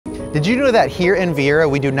Did you know that here in Viera,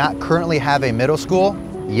 we do not currently have a middle school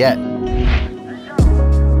yet?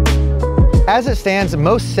 As it stands,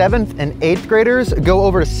 most 7th and 8th graders go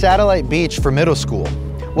over to Satellite Beach for middle school.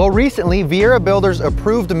 Well, recently, Viera Builders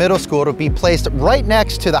approved a middle school to be placed right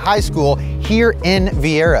next to the high school here in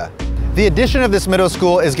Viera. The addition of this middle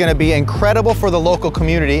school is going to be incredible for the local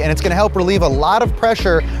community, and it's going to help relieve a lot of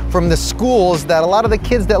pressure from the schools that a lot of the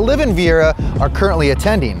kids that live in Viera are currently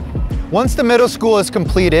attending. Once the middle school is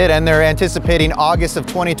completed, and they're anticipating August of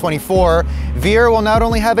 2024, Viera will not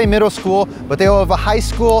only have a middle school, but they will have a high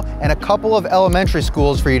school and a couple of elementary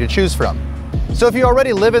schools for you to choose from. So if you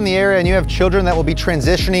already live in the area and you have children that will be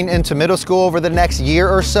transitioning into middle school over the next year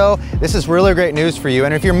or so, this is really great news for you.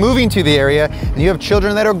 And if you're moving to the area and you have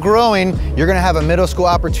children that are growing, you're going to have a middle school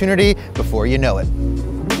opportunity before you know it.